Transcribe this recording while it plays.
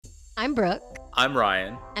I'm Brooke. I'm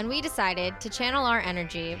Ryan. And we decided to channel our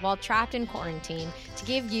energy while trapped in quarantine to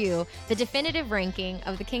give you the definitive ranking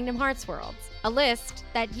of the Kingdom Hearts worlds. A list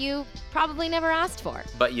that you probably never asked for.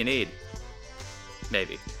 But you need.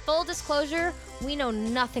 Maybe. Full disclosure, we know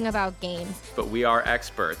nothing about games. But we are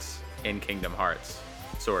experts in Kingdom Hearts.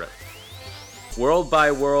 Sort of. World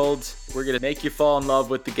by world, we're going to make you fall in love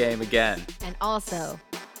with the game again. And also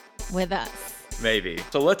with us. Maybe.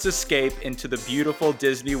 So let's escape into the beautiful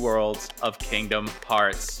Disney worlds of Kingdom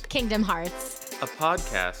Hearts. Kingdom Hearts. A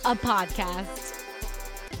podcast. A podcast.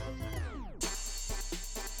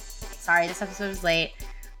 Sorry, this episode is late.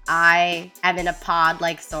 I am in a pod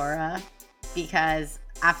like Sora because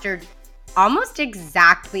after almost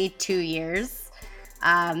exactly 2 years,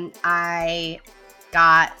 I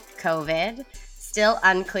got COVID. Still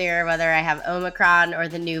unclear whether I have Omicron or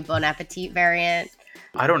the new Bon Appetit variant.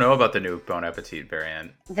 I don't know about the new Bon Appetit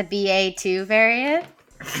variant. The BA2 variant,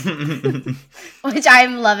 which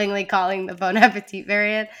I'm lovingly calling the Bon Appetit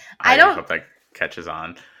variant. I hope that catches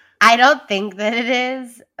on. I don't think that it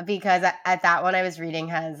is because at that one I was reading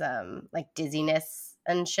has like dizziness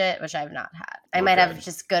and shit, which I've not had. I might have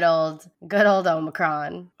just good old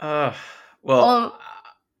Omicron. I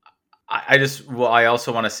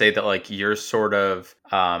also want to say that like you're sort of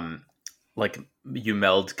like you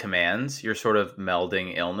meld commands. You're sort of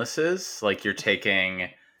melding illnesses. Like you're taking,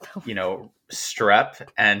 strep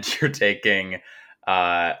and you're taking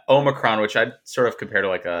Omicron, which I'd sort of compare to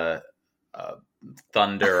like a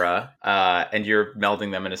Thundera, and you're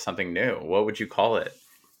melding them into something new. What would you call it?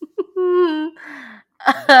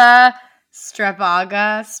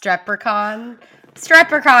 Strepaga,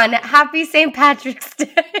 Strepricon. Happy St. Patrick's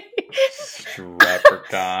Day.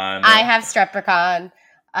 Strepricon. I have Strepricon.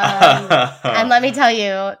 And let me tell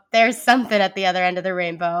you, there's something at the other end of the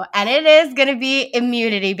rainbow, and it is gonna be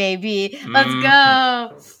immunity, baby. Let's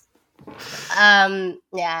go.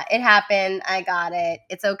 Yeah, it happened. I got it.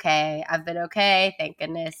 It's okay. I've been okay. Thank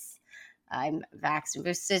goodness. I'm vaxxed and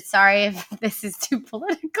boosted. Sorry if this is too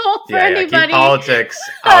political for anybody. Yeah, keep politics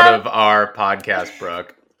out of our podcast,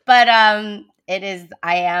 Brooke. But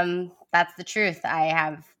that's the truth.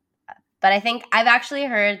 But I think I've actually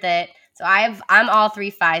heard that. So I'm all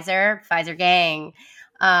three Pfizer gang.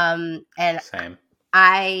 And same.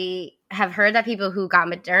 I have heard that people who got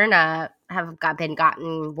Moderna have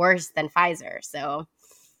gotten worse than Pfizer. So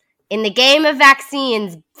in the game of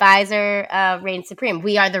vaccines, Pfizer reigns supreme.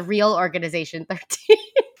 We are the real Organization 13.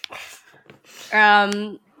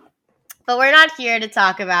 But we're not here to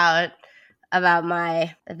talk about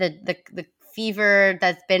the fever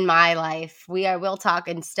that's been my life. We'll talk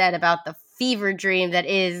instead about the fever dream that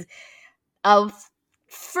is a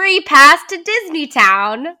free pass to Disney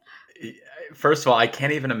Town. First of all, I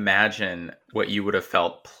can't even imagine what you would have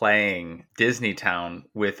felt playing Disney Town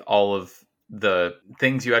with all of the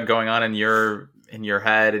things you had going on in your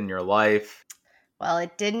head, in your life. Well,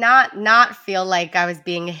 it did not feel like I was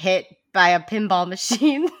being hit by a pinball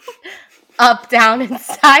machine up, down, and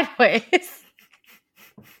sideways.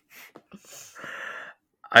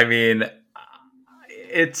 I mean,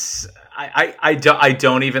 I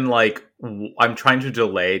don't even like. I'm trying to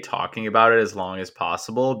delay talking about it as long as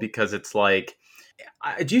possible because it's like,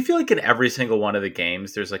 do you feel like in every single one of the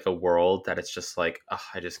games there's like a world that it's just like, oh,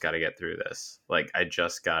 I just got to get through this. Like I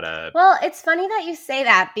just gotta. Well, it's funny that you say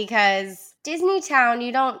that because Disney Town,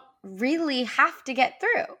 you don't really have to get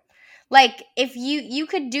through. Like if you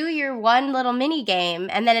could do your one little mini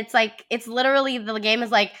game and then it's literally the game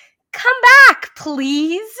is like, come back,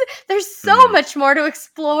 please. There's so much more to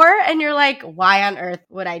explore. And you're like, why on earth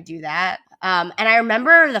would I do that? And I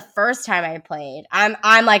remember the first time I played, I'm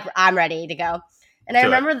ready to go. And I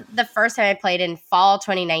remember the first time I played in fall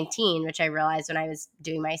 2019, which I realized when I was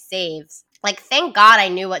doing my saves. Like, thank God I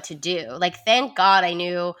knew what to do. Like, thank God I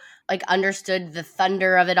knew, understood the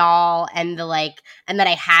thunder of it all and and that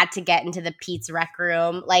I had to get into the Pete's Rec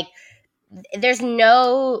Room. Like, there's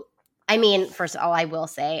no... I mean, first of all, I will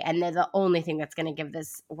say, and the only thing that's going to give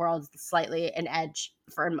this world slightly an edge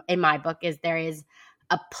in my book is there is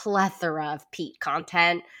a plethora of Pete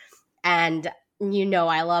content, and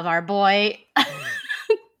I love our boy,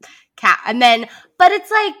 Cat. And then, but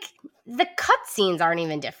it's like the cutscenes aren't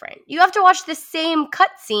even different. You have to watch the same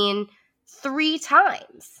cutscene 3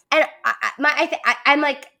 times, and I'm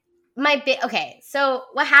like. Okay, so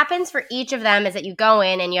what happens for each of them is that you go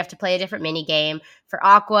in and you have to play a different mini game. For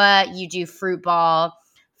Aqua, you do Fruit Ball.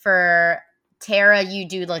 For Terra, you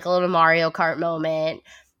do like a little Mario Kart moment.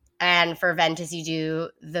 And for Ventus, you do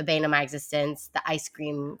the Bane of My Existence, the ice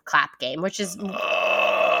cream clap game, which is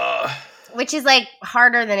like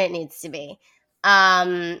harder than it needs to be.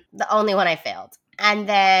 The only one I failed. And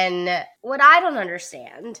then what I don't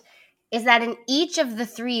understand is that in each of the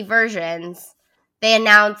 3 versions, they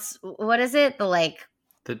announce, what is it? The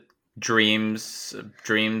dreams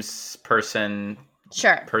person.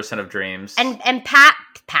 Sure. Person of dreams. And Pat.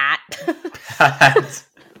 Pat.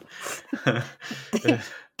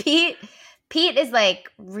 Pete is like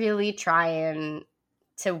really trying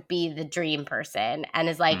to be the dream person and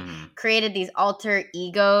is like created these alter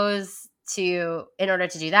egos in order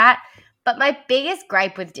to do that. But my biggest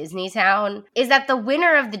gripe with Disney Town is that the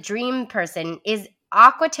winner of the dream person is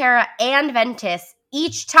Aqua, Terra, and Ventus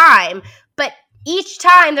each time. But each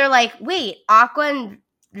time they're like, wait, Aqua and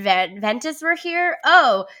Ventus were here?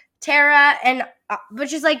 Oh, Terra and...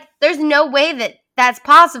 which is like, there's no way that that's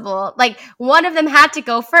possible. Like, one of them had to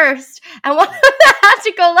go first, and one of them had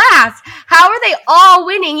to go last. How are they all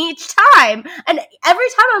winning each time? And every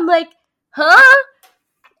time I'm like, huh?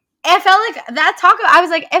 I felt like that talk. I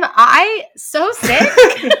was like, am I so sick?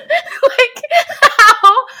 Like,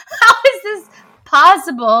 how is this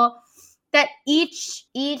possible that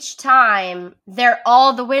each time they're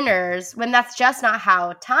all the winners when that's just not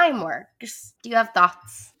how time works? Do you have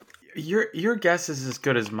thoughts? Your guess is as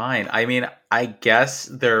good as mine. I mean, I guess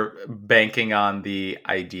they're banking on the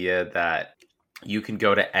idea that you can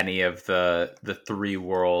go to any of the 3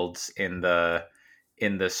 worlds in the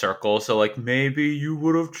circle. So like maybe you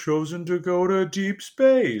would have chosen to go to deep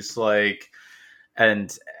space. Like,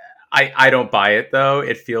 and I don't buy it though.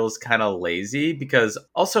 It feels kind of lazy because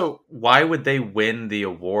also why would they win the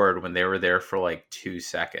award when they were there for like 2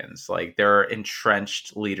 seconds? Like there are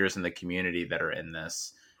entrenched leaders in the community that are in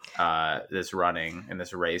this running in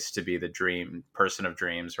this race to be the dream person of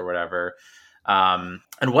dreams or whatever. And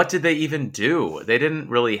what did they even do? They didn't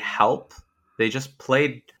really help. They just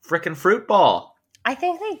played frickin' fruit ball. I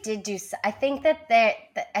think they did do. I think that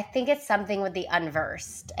I think it's something with the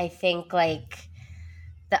unversed. I think like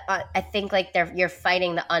you're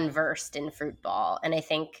fighting the unversed in fruit ball, and I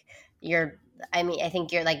think you're. I mean, I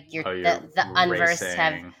think you're like the unversed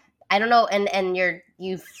have. I don't know, and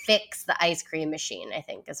you fix the ice cream machine, I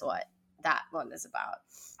think is what that one is about.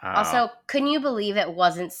 Also, can you believe it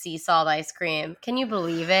wasn't sea salt ice cream? Can you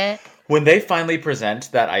believe it? When they finally present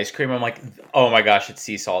that ice cream, I'm like, oh my gosh, it's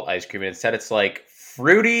sea salt ice cream. And instead it's like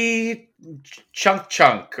fruity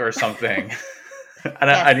chunk or something.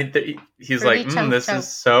 And yes. He's fruity like, this chunk. Is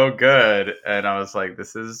so good. And I was like,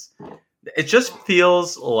 it just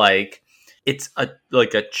feels like it's a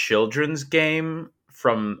children's game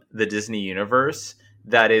from the Disney universe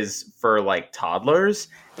that is for like toddlers.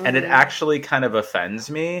 And it actually kind of offends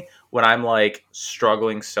me when I'm like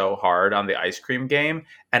struggling so hard on the ice cream game.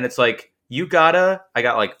 And it's like, I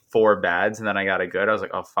got like 4 bads and then I got a good. I was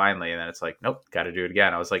like, oh, finally. And then it's like, nope, got to do it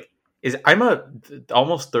again. I was like, I'm a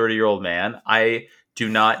almost 30-year-old man. I do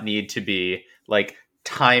not need to be like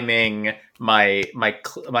timing my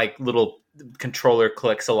little controller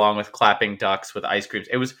clicks along with clapping ducks with ice creams.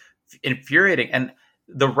 It was infuriating. And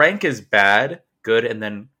the rank is bad, good, and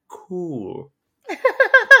then cool.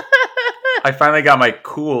 I finally got my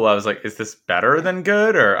cool. I was like, is this better than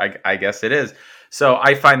good? Or I guess it is. So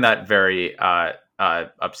I find that very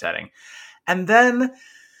upsetting. And then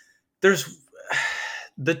there's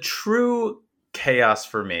the true chaos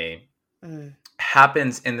for me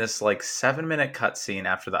happens in this like 7-minute cutscene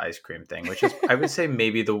after the ice cream thing, which is, I would say,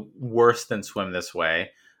 maybe the worse than Swim This Way.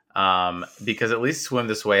 Because at least Swim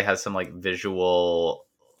This Way has some like visual,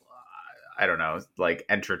 I don't know, like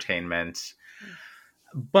entertainment.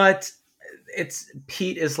 But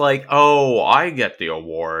Pete is like, oh, I get the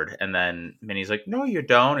award. And then Minnie's like, no, you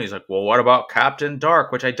don't. And he's like, well, what about Captain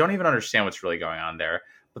Dark? Which I don't even understand what's really going on there.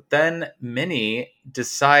 But then Minnie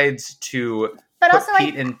decides to put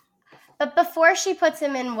Pete in. But before she puts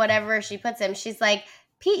him in whatever she puts him, she's like,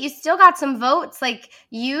 Pete, you still got some votes. Like,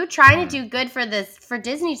 you trying to do good for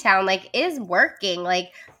Disney Town, like, is working.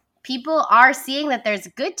 Like, people are seeing that there's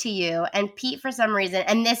good to you. And Pete, for some reason,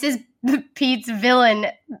 and this is Pete's villain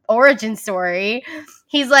origin story,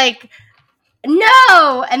 he's like,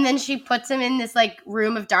 no. And then she puts him in this, like,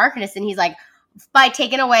 room of darkness, and he's like,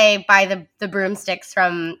 taken away by the broomsticks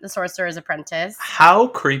from the Sorcerer's Apprentice. How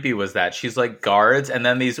creepy was that? She's like guards, and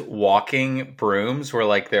then these walking brooms where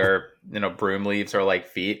like their broom leaves are like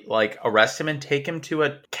feet, like arrest him and take him to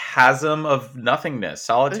a chasm of nothingness,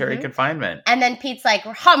 solitary confinement. And then Pete's like,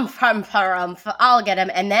 humph, I'll get him.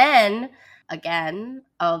 And then again,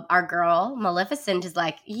 our girl Maleficent is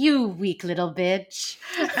like, you weak little bitch.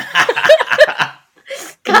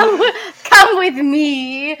 Come with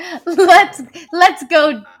me. Let's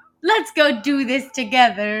go do this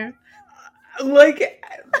together. Like,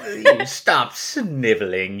 stop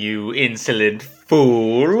sniveling, you insolent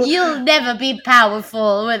fool. You'll never be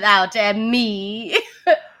powerful without me.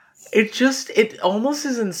 It almost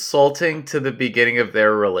is insulting to the beginning of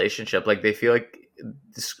their relationship. Like, they feel like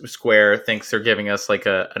Square thinks they're giving us like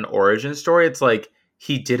an origin story. It's like,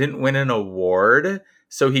 he didn't win an award,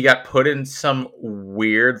 so he got put in some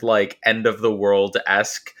weird, like, end of the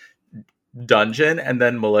world-esque dungeon, and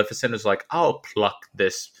then Maleficent is like, I'll pluck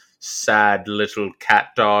this sad little cat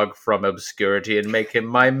dog from obscurity and make him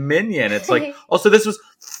my minion. It's like, also, this was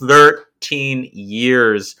 13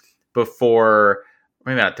 years before,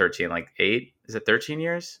 maybe not 13, like 8? Is it 13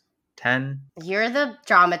 years? 10? You're the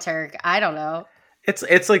dramaturg. I don't know.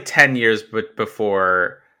 It's like 10 years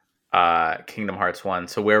before Kingdom Hearts 1.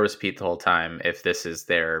 So where was Pete the whole time if this is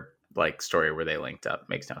their like story where they linked up?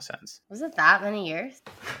 Makes no sense. Was it that many years?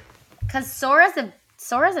 Because Sora's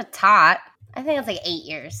a tot. I think it's like 8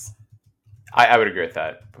 years. I would agree with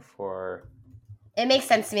that. Before it makes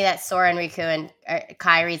sense to me that Sora and Riku and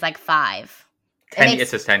Kairi's like 5. It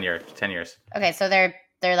says 10 years. 10 years. Okay, so they're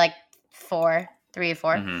like 3 or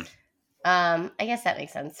 4. Mm-hmm. I guess that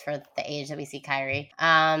makes sense for the age that we see Kairi.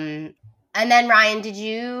 And then Ryan, did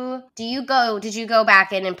you go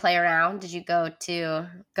back in and play around? Did you go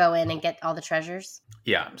in and get all the treasures?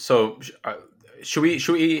 Yeah. So should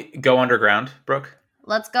we go underground, Brooke?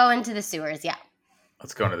 Let's go into the sewers. Yeah.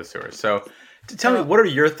 Let's go into the sewers. So tell me, what are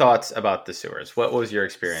your thoughts about the sewers? What was your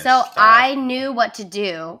experience? So I knew what to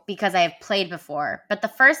do because I have played before. But the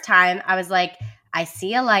first time I was like, I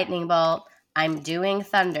see a lightning bolt. I'm doing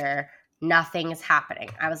thunder. Nothing's happening.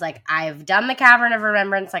 I was like, I've done the Cavern of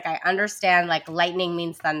Remembrance. Like, I understand, like, lightning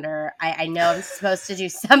means thunder. I know I'm supposed to do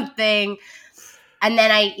something. And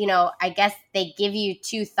then I guess they give you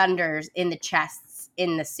 2 thunders in the chests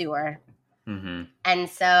in the sewer. Mm-hmm. And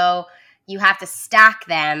so you have to stack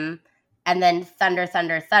them and then thunder,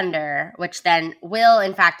 thunder, thunder, which then will,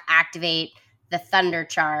 in fact, activate the thunder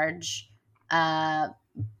charge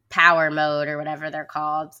power mode or whatever they're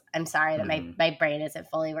called. I'm sorry that my brain isn't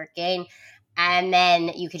fully working. And then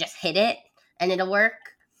you could just hit it and it'll work.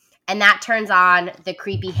 And that turns on the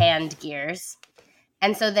creepy hand gears.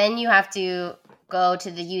 And so then you have to go to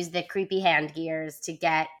use the creepy hand gears to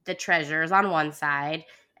get the treasures on one side.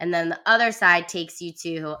 And then the other side takes you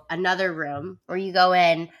to another room where you go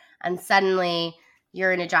in and suddenly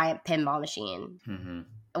you're in a giant pinball machine. Mm-hmm.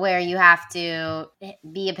 Where you have to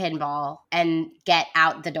be a pinball and get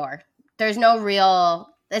out the door. There's no real,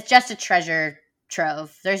 it's just a treasure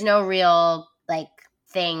trove. There's no real, like,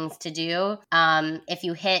 things to do. If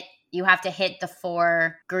you have to hit the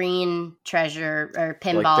 4 green treasure or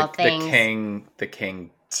pinball like things. The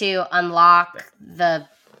king. To unlock the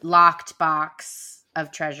locked box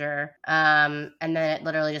of treasure. And then it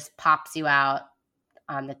literally just pops you out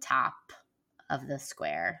on the top of the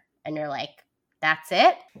square. And you're like, that's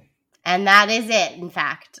it. And that is it, in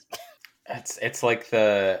fact. It's like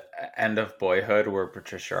the end of Boyhood where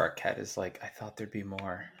Patricia Arquette is like, I thought there'd be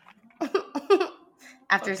more.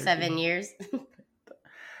 After 7 years.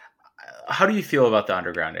 How do you feel about the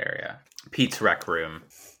underground area? Pete's Rec Room.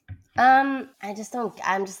 I'm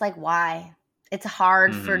just like, why? It's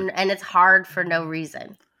hard and it's hard for no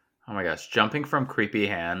reason. Oh my gosh. Jumping from creepy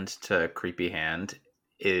hand to creepy hand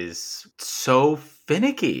is so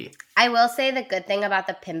finicky. I will say the good thing about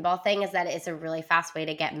the pinball thing is that it's a really fast way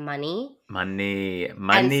to get money. Money, so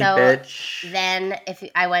bitch. Then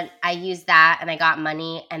I used that and I got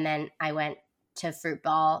money, and then I went to Fruit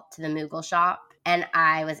Ball to the Moogle shop, and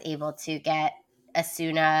I was able to get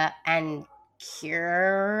Asuna and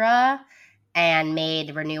Kira and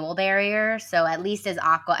made Renewal Barrier. So at least as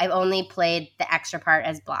Aqua, I've only played the extra part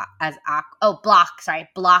as Block and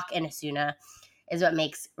Asuna. Is what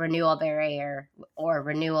makes Renewal Barrier or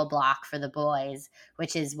Renewal Block for the boys,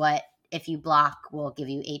 which is what, if you block, will give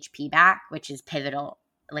you HP back, which is pivotal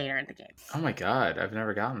later in the game. Oh my god, I've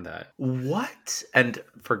never gotten that. What? And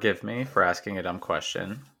forgive me for asking a dumb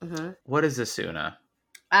question. Mm-hmm. What is Asuna?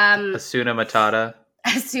 Asuna Matata?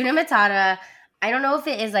 Asuna Matata, I don't know if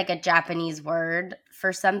it is like a Japanese word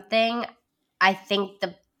for something. I think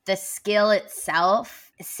the skill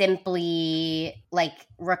itself simply like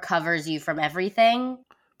recovers you from everything.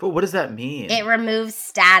 But what does that mean? It removes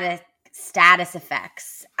status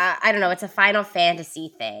effects. I don't know. It's a Final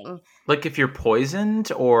Fantasy thing. Like if you're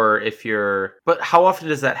poisoned or if you're... But how often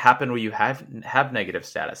does that happen where you have negative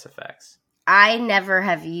status effects? I never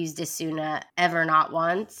have used Asuna ever, not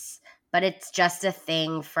once. But it's just a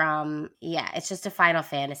thing it's just a Final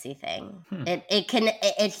Fantasy thing.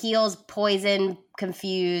 It heals poison,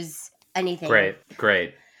 confuse, anything.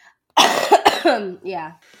 Great.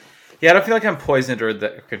 Yeah. Yeah, I don't feel like I'm poisoned or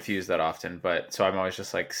confused that often, but so I'm always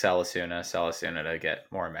just like sell Asuna to get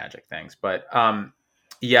more magic things. But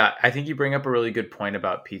yeah, I think you bring up a really good point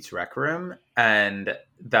about Pete's Rec Room, and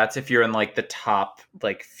that's if you're in like the top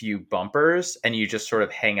like few bumpers and you just sort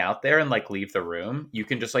of hang out there and like leave the room, you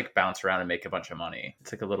can just like bounce around and make a bunch of money.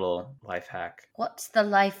 It's like a little life hack. What's the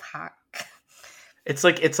life hack? It's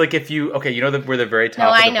like if you we're the very top. No,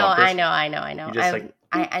 of the I know. You just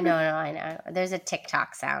I know. There's a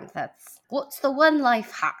TikTok sound that's what's the one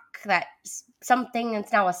life hack that's something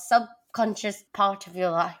that's now a subconscious part of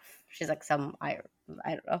your life. She's like I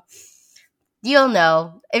don't know. You'll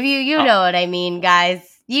know if you know what I mean,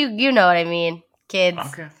 guys. You know what I mean, kids.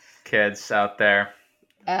 Okay, kids out there.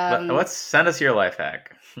 Let's send us your life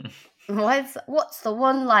hack. What's the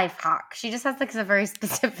one life hack? She just has like a very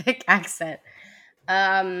specific accent.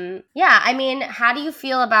 Yeah, I mean, how do you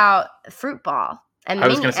feel about Fruit Ball? I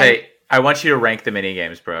was going to say, I want you to rank the mini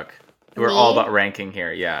games, Brooke. We're all about ranking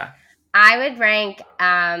here. Yeah, I would rank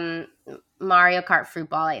Mario Kart Fruit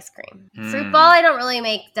Ball Ice Cream. Fruit Ball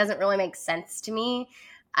doesn't really make sense to me.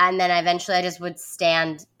 And then eventually I just would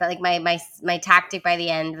stand, but like my tactic by the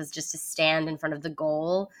end was just to stand in front of the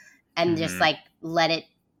goal and just like let it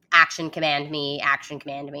action command me.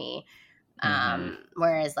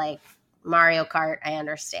 Whereas like Mario Kart, I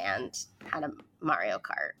understand how to Mario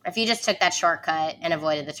Kart. If you just took that shortcut and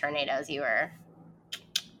avoided the tornadoes, you were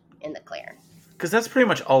in the clear. Because that's pretty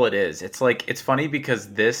much all it is. It's like, it's funny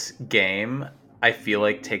because this game, I feel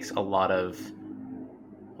like takes a lot of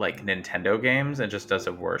like Nintendo games and just does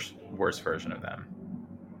a worse version of them.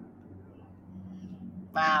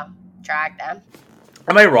 Wow. Drag them.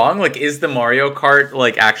 Am I wrong? Like, is the Mario Kart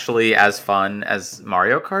like actually as fun as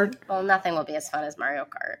Mario Kart? Well, nothing will be as fun as Mario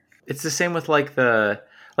Kart. It's the same with like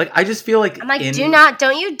I just feel like I'm like,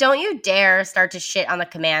 don't you dare start to shit on the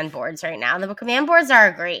command boards right now. The command boards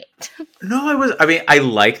are great. No, I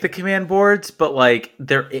like the command boards, but like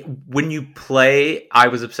when you play, I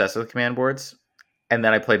was obsessed with the command boards, and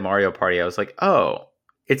then I played Mario Party. I was like, oh,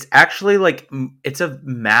 it's actually like it's a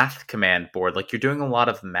math command board. Like you're doing a lot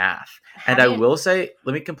of math. I will say,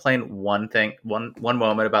 let me complain one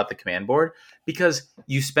moment about the command board, because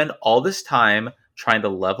you spend all this time trying to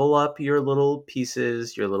level up your little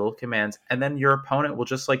pieces, your little commands, and then your opponent will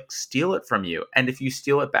just like steal it from you. And if you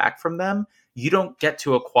steal it back from them, you don't get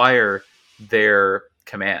to acquire their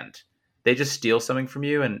command. They just steal something from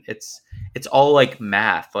you, and it's all like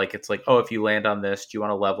math. Like it's like, oh, if you land on this, do you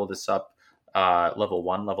want to level this up? Level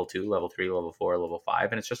 1, level 2, level 3, level 4, level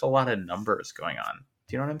 5, and it's just a lot of numbers going on.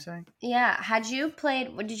 Do you know what I'm saying? Yeah. Had you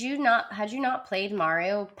not played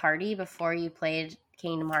Mario Party before you played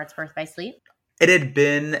Kingdom Hearts Birth by Sleep? It had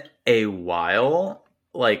been a while,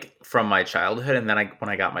 like from my childhood, and then when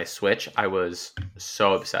I got my Switch, I was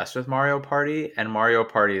so obsessed with Mario Party. And Mario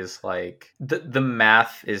Party is like the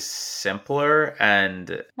math is simpler,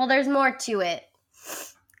 and well, there's more to it.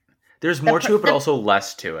 There's more to it, but also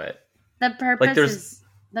less to it. The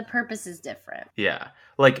purpose is different. Yeah.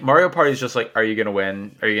 Like Mario Party is just like, are you going to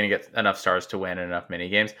win? Are you going to get enough stars to win enough mini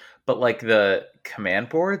games? But like the command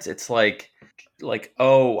boards, it's like,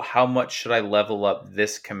 oh, how much should I level up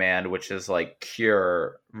this command, which is like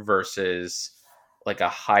cure versus like a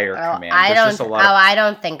higher command? I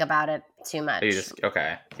don't think about it too much. You just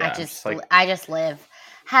okay. Yeah, I just live.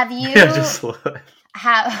 Have you just live.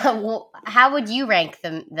 How would you rank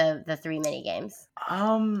the 3 mini games?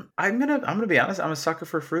 I'm gonna be honest. I'm a sucker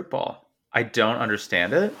for Fruit Ball. I don't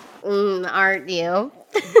understand it. Aren't you?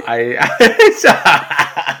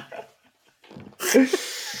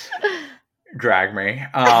 Drag me.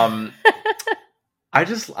 I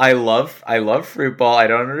love Fruit Ball. I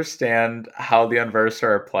don't understand how the Unversed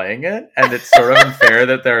are playing it, and it's sort of unfair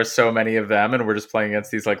that there are so many of them, and we're just playing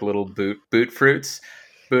against these like little boot fruits.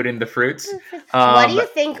 Booting the fruits. What do you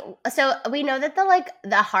think? So we know that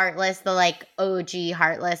the Heartless, the like OG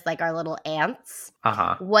Heartless, like our little ants.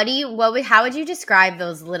 Uh-huh. How would you describe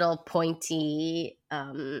those little pointy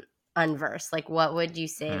Unversed? Like what would you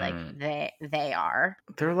say like they are?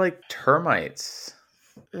 They're like termites.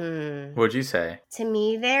 What'd you say? To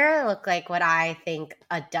me, they look like what I think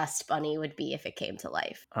a dust bunny would be if it came to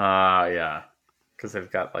life. Yeah. Because they've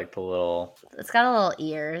got like it's got a little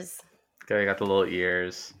ears. They got the little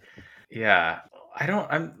ears. Yeah.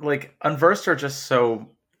 I'm like, Unversed are just so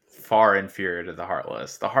far inferior to the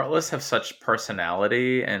Heartless. The Heartless have such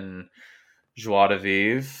personality and joie de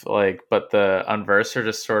vivre, like, but the Unversed are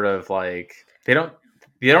just sort of like, they don't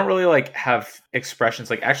really like have expressions.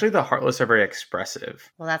 Like, actually, the Heartless are very expressive.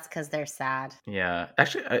 Well, that's because they're sad. Yeah.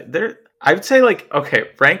 Actually, I would say, like,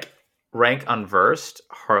 okay, rank Unversed,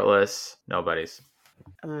 Heartless, nobody's.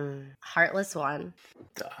 Heartless 1.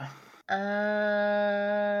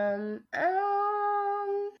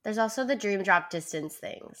 There's also the dream drop distance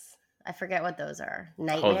things. I forget what those are. Oh,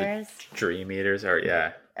 Nightmares? the Dream Eaters are,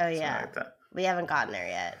 yeah. Oh, something yeah. like that. We haven't gotten there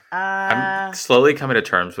yet. I'm slowly coming to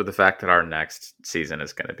terms with the fact that our next season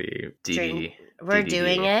is going to be DD. We're DDD.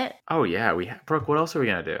 doing it. Oh, yeah. Brooke, what else are we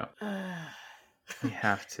going to do? We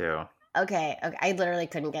have to. Okay. I literally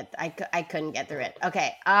couldn't get. I couldn't get through it.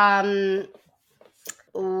 Okay.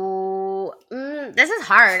 This is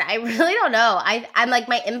hard. I really don't know. I'm like,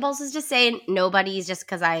 my impulse is just saying nobody's, just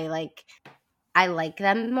because I like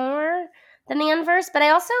them more than the Unverse, but I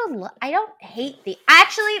don't hate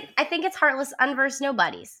I think it's Heartless, Unverse,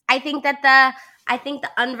 Nobodies. I think the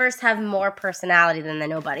Unverse have more personality than the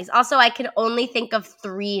Nobodies. Also, I can only think of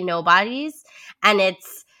 3 Nobodies, and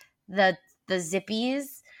it's the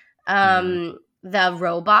Zippies, the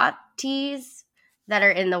robot tees that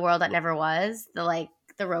are in the world that never was, the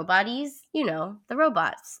roboties, the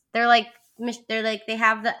robots. They're like they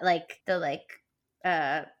have the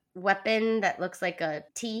weapon that looks like a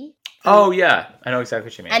T. Oh, yeah. I know exactly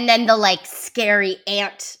what you mean. And then the scary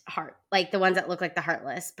ant heart, the ones that look like the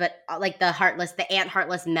Heartless, but the ant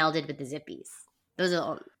Heartless melded with the Zippies. Those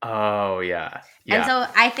are the Oh, yeah. And so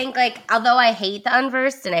I think although I hate the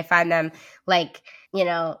Unversed and I find them the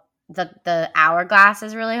Hourglass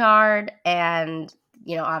is really hard, and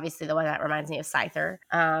obviously the one that reminds me of Scyther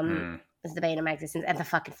is the bane of my existence, and the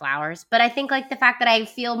fucking flowers. But I think the fact that I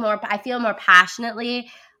feel more passionately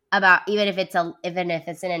about, even if it's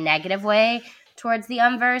in a negative way towards the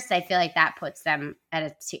Unversed, I feel like that puts them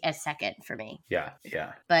at a second for me. Yeah.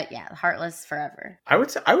 But yeah, Heartless forever. I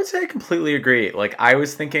would say I completely agree. I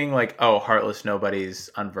was thinking Heartless, Nobody's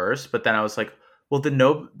Unversed, but then I was like, well, the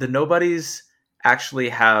Nobodies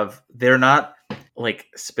actually they're not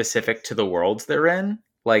specific to the worlds they're in.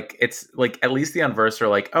 It's at least the Unversed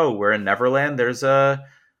are oh, we're in Neverland. There's a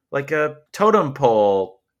totem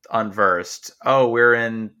pole Unversed. Oh, we're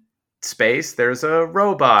in space. There's a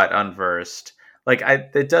robot Unversed.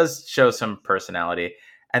 It does show some personality.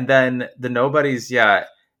 And then the Nobodies, yeah,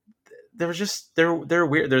 they're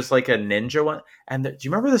weird. There's a ninja one. And do you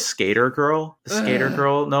remember the skater girl? The skater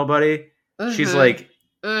girl Nobody? Mm-hmm. She's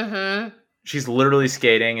she's literally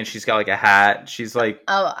skating, and she's got a hat. She's oh,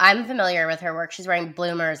 I'm familiar with her work. She's wearing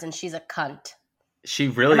bloomers, and she's a cunt. She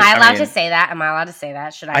really. Am I allowed to say that? Am I allowed to say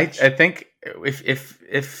that? Should I? I think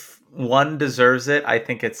if one deserves it, I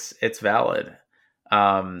think it's valid.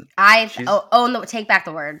 No, take back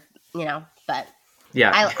the word. But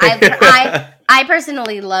yeah, I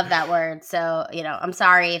personally love that word. So I'm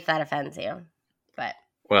sorry if that offends you, but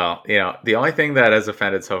well, the only thing that has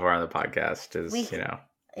offended so far on the podcast is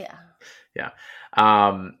yeah.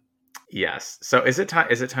 Yes. So is it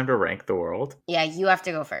time to rank the world? Yeah, you have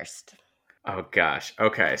to go first. Oh gosh.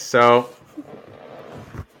 Okay. So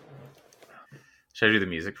should I do the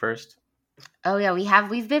music first? Oh yeah,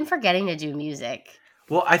 we've been forgetting to do music.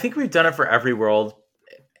 Well, I think we've done it for every world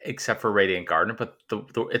except for Radiant Garden, but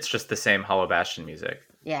it's just the same Hollow Bastion music.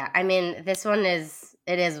 Yeah, I mean, this one is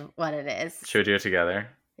what it is. Should we do it together?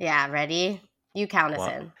 Yeah, ready? You count us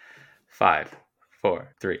in. 5,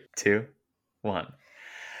 4, 3, 2, 1.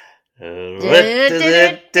 Oh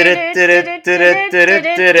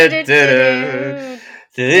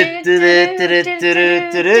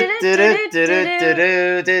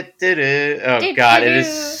god, it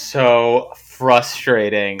is so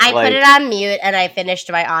frustrating. I put it on mute and I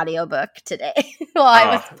finished my audiobook today while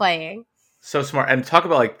I was playing. So smart. And talk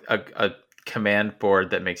about a command board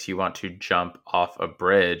that makes you want to jump off a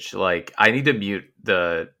bridge. I need to mute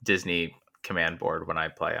the Disney command board when I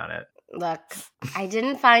play on it. Look, I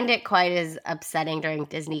didn't find it quite as upsetting during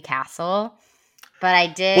Disney Castle, but I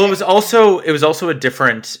did. Well, it was also a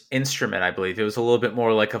different instrument, I believe. It was a little bit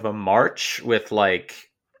more of a march with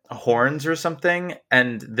horns or something,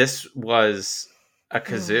 and this was a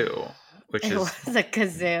kazoo, which is a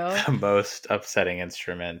kazoo, the most upsetting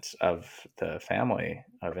instrument of the family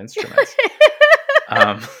of instruments.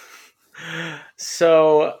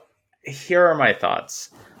 So here are my thoughts.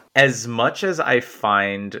 As much as I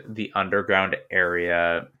find the underground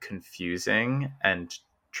area confusing and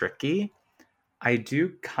tricky, I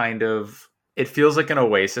do it feels like an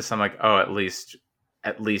oasis. I'm like, oh, at least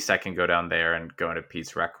I can go down there and go into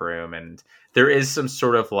Pete's Rec Room. And there is some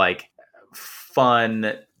sort of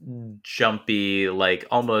fun, jumpy,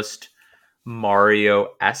 almost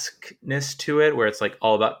Mario-esque-ness to it, where it's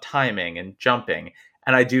all about timing and jumping.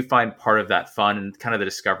 And I do find part of that fun and kind of the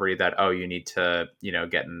discovery that, oh, you need to,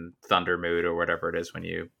 get in thunder mood or whatever it is when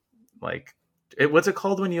you what's it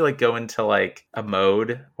called when you go into a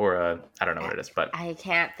mode or I don't know what it is, but I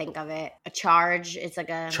can't think of it. A charge. It's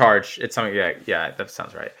a charge. It's something. Yeah, that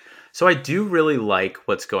sounds right. So I do really like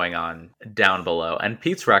what's going on down below. And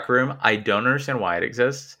Pete's Rec Room, I don't understand why it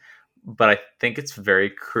exists, but I think it's very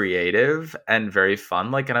creative and very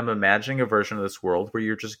fun. Like, and I'm imagining a version of this world where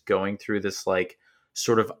you're just going through this like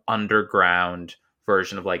sort of underground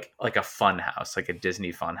version of like a fun house, like a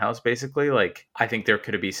Disney fun house, basically. Like, I think there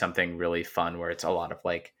could be something really fun where it's a lot of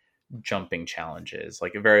like jumping challenges,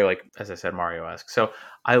 like a very, like, as I said, Mario-esque. So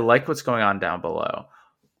I like what's going on down below.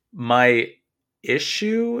 My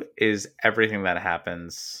issue is everything that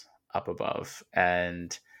happens up above,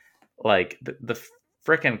 and like the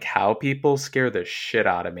freaking cow people scare the shit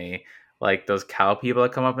out of me. Like those cow people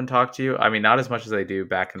that come up and talk to you. I mean, not as much as they do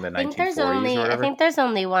back in the 1940s or whatever. I think there's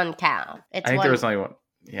only one cow. I think there was only one.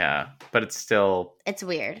 Yeah, but it's still... It's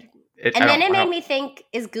weird. And then it made me think,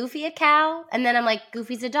 is Goofy a cow? And then I'm like,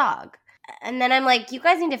 Goofy's a dog. And then I'm like, you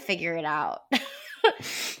guys need to figure it out.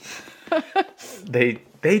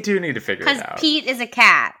 They do need to figure it out. Because Pete is a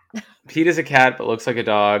cat. Pete is a cat but looks like a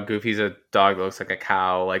dog. Goofy's a dog that looks like a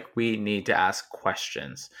cow. Like, we need to ask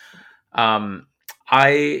questions.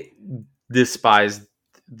 I despise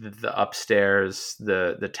the upstairs,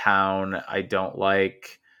 the town. I don't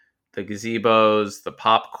like the gazebos, the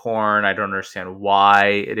popcorn. I don't understand why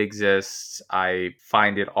it exists. I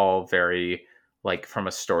find it all very, like, from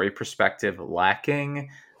a story perspective, lacking.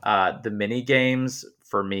 The mini games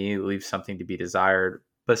for me leave something to be desired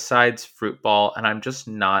besides Fruit Ball, and I'm just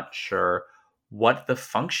not sure what the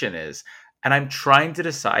function is. And I'm trying to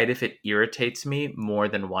decide if it irritates me more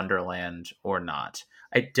than Wonderland or not.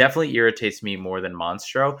 It definitely irritates me more than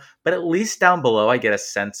Monstro, but at least down below I get a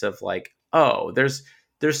sense of like, oh, there's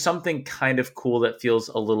something kind of cool that feels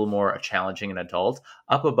a little more challenging and adult.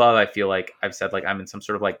 Up above, I feel like I've said, like, I'm in some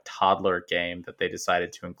sort of like toddler game that they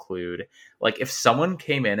decided to include. Like, if someone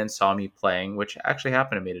came in and saw me playing, which actually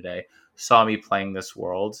happened to me today, saw me playing this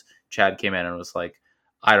world, Chad came in and was like,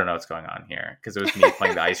 I don't know what's going on here, because it was me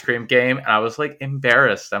playing the ice cream game, and I was like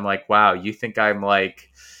embarrassed. I'm like, wow, you think I'm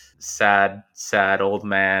like sad old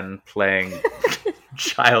man playing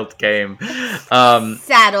child game.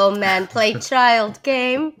 Sad old man play child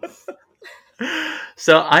game.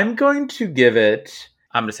 So I'm going to give it,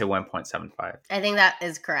 I'm going to say 1.75. I think that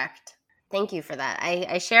is correct. Thank you for that.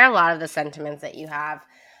 I share a lot of the sentiments that you have.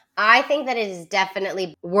 I think that it is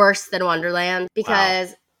definitely worse than Wonderland,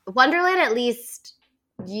 because Wonderland, at least,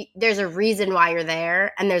 there's a reason why you're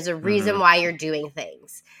there, and there's a reason why you're doing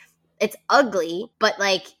things. It's ugly, but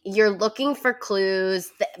like, you're looking for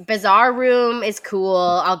clues. The Bizarre Room is cool.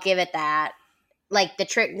 I'll give it that. Like, the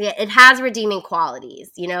trick, it has redeeming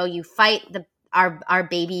qualities. You know, you fight our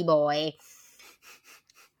baby boy,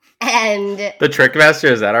 and the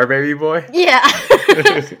Trickmaster, is that our baby boy? Yeah.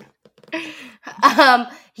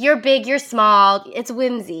 You're big, you're small. It's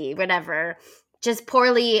whimsy, whatever. Just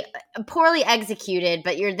poorly executed,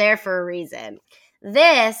 but you're there for a reason.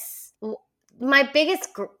 This, my biggest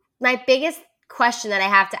question that I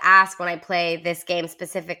have to ask when I play this game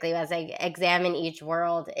specifically, as I examine each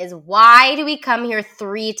world, is why do we come here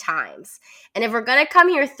 3 times? And if we're going to come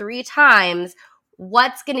here 3 times,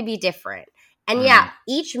 what's going to be different? And yeah,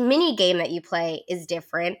 each mini game that you play is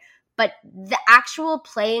different, but the actual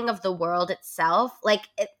playing of the world itself, like,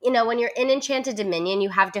 you know, when you're in Enchanted Dominion, you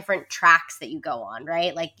have different tracks that you go on,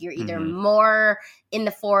 right? Like, you're either more in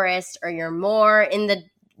the forest, or you're more in the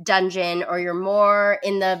dungeon, or you're more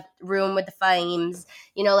in the room with the flames.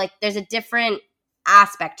 You know, like, there's a different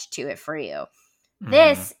aspect to it for you.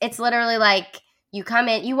 This, it's literally like, you come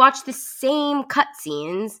in, you watch the same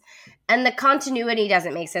cutscenes, and the continuity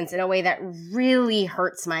doesn't make sense in a way that really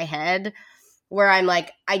hurts my head, where I'm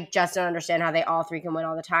like, I just don't understand how they all 3 can win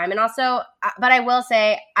all the time. And also, but I will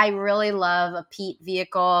say, I really love a Pete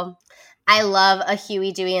vehicle. I love a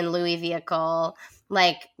Huey, Dewey, and Louie vehicle.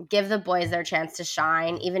 Like, give the boys their chance to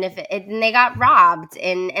shine, even if and they got robbed.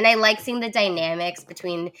 And I like seeing the dynamics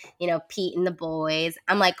between, you know, Pete and the boys.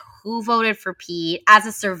 I'm like, who voted for Pete? As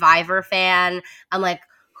a Survivor fan, I'm like,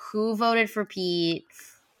 who voted for Pete?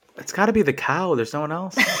 It's got to be the cow. There's no one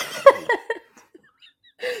else.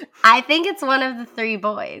 I think it's one of the 3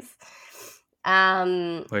 boys.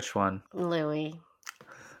 Which one? Louie.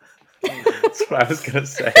 That's what I was going to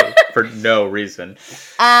say, for no reason.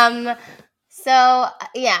 So,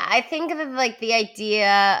 yeah, I think that, like, the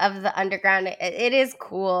idea of the underground, it is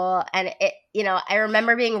cool. And, it, you know, I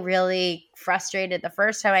remember being really frustrated the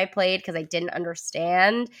first time I played because I didn't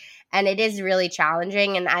understand. And it is really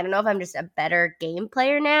challenging. And I don't know if I'm just a better game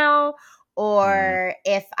player now, or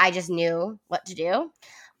if I just knew what to do.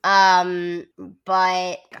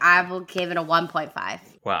 But I will give it a 1.5.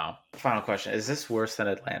 Wow. Final question. Is this worse than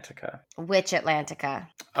Atlantica? Which Atlantica?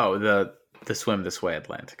 Oh, the Swim This Way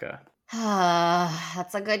Atlantica.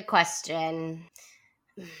 That's a good question.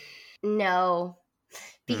 No,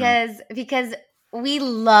 because we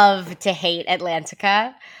love to hate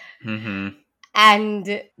Atlantica, and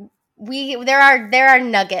there are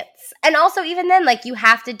nuggets, and also even then, like, you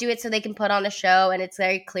have to do it so they can put on a show, and it's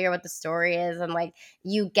very clear what the story is, and like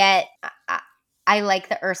you get. I like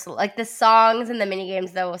the Ursula, like the songs and the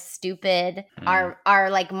minigames, though stupid, are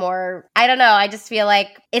like more. I don't know. I just feel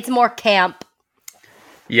like it's more camp.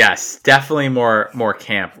 Yes, definitely more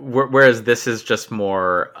camp. Whereas this is just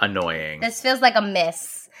more annoying. This feels like a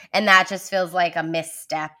miss, and that just feels like a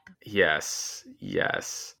misstep. Yes.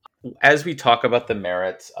 As we talk about the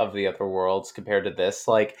merits of the other worlds compared to this,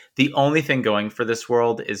 like the only thing going for this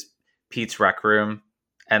world is Pete's Rec Room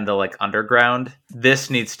and the like underground. This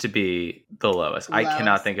needs to be the lowest. I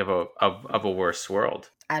cannot think of a worse world.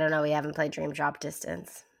 I don't know. We haven't played Dream Drop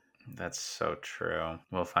Distance. That's so true.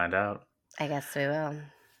 We'll find out. I guess we will.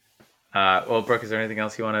 Well, Brooke, is there anything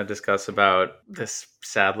else you want to discuss about this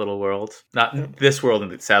sad little world? Not this world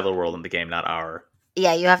and the sad little world in the game, not our.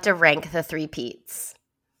 Yeah, you have to rank the 3 Petes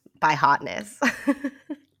by hotness.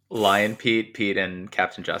 Lion Pete, Pete, and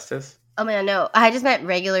Captain Justice? Oh man, no. I just meant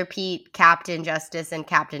regular Pete, Captain Justice, and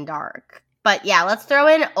Captain Dark. But yeah, let's throw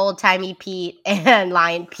in old-timey Pete and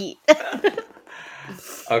Lion Pete.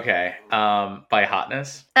 Okay. By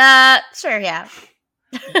hotness? Sure, yeah.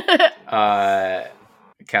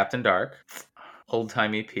 Captain Dark, Old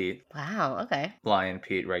Timey Pete. Wow, okay. Lion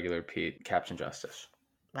Pete, regular Pete, Captain Justice.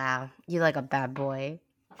 Wow, you like a bad boy.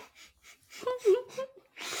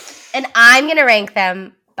 And I'm going to rank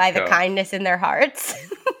them by the kindness in their hearts.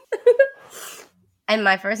 And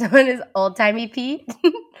my first one is Old Timey Pete,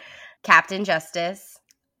 Captain Justice,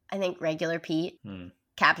 I think regular Pete,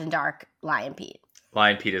 Captain Dark, Lion Pete.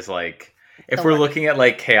 Lion Pete is like, if we're looking at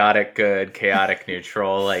like chaotic good, chaotic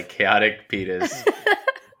neutral, like chaotic Pete is,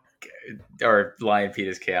 or Lion Pete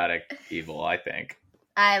is chaotic evil, I think.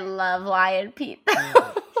 I love Lion Pete.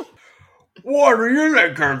 What do you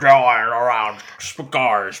think you're doing around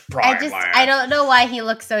Scars Prime? I don't know why he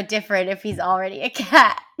looks so different if he's already a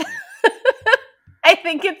cat. I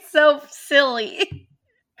think it's so silly.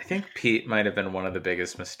 I think Pete might have been one of the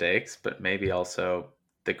biggest mistakes, but maybe also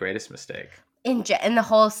the greatest mistake. In the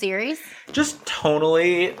whole series? Just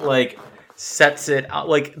tonally, like, sets it out.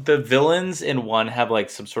 Like, the villains in 1 have,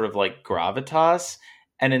 like, some sort of, like, gravitas.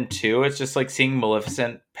 And in 2, it's just, like, seeing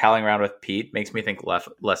Maleficent palling around with Pete makes me think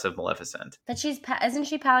less of Maleficent. But isn't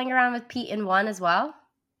she palling around with Pete in 1 as well?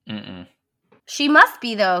 Mm-mm. She must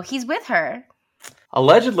be, though. He's with her.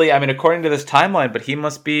 Allegedly, I mean, according to this timeline, but he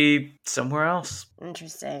must be somewhere else.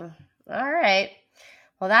 Interesting. All right.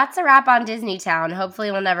 Well, that's a wrap on Disney Town. Hopefully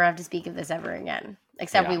we'll never have to speak of this ever again.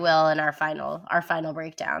 Except we will in our final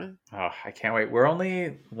breakdown. Oh, I can't wait. We're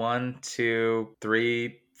only 1, 2,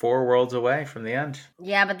 3, 4 worlds away from the end.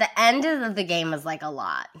 Yeah, but the end of the game is like a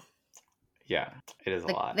lot. Yeah, it is a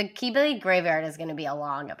lot. The Keyblade Graveyard is going to be a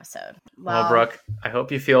long episode. Well, Brooke, I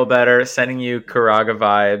hope you feel better. Sending you Karaga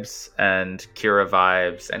vibes and Kira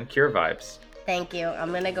vibes and Cure vibes. Thank you. I'm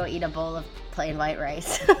going to go eat a bowl of plain white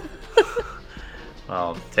rice.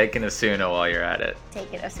 Well, take an Asuna while you're at it.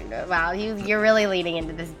 Take an Asuna. Wow, you're really leaning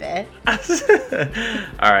into this bit.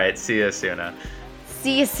 All right, see you, Asuna.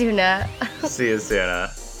 See you, Asuna. See you,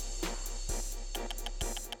 Asuna.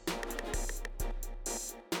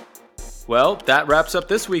 Well, that wraps up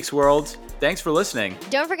this week's World. Thanks for listening.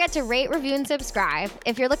 Don't forget to rate, review, and subscribe.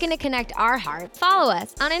 If you're looking to connect our hearts, follow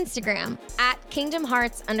us on Instagram at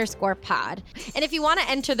KingdomHearts_pod. And if you want to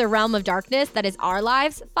enter the realm of darkness that is our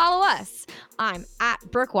lives, follow us. I'm at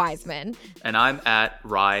Brooke Wiseman. And I'm at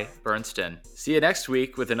Rye Bernstein. See you next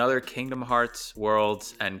week with another Kingdom Hearts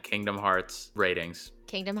Worlds and Kingdom Hearts ratings.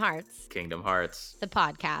 Kingdom Hearts. Kingdom Hearts. The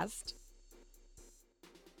podcast.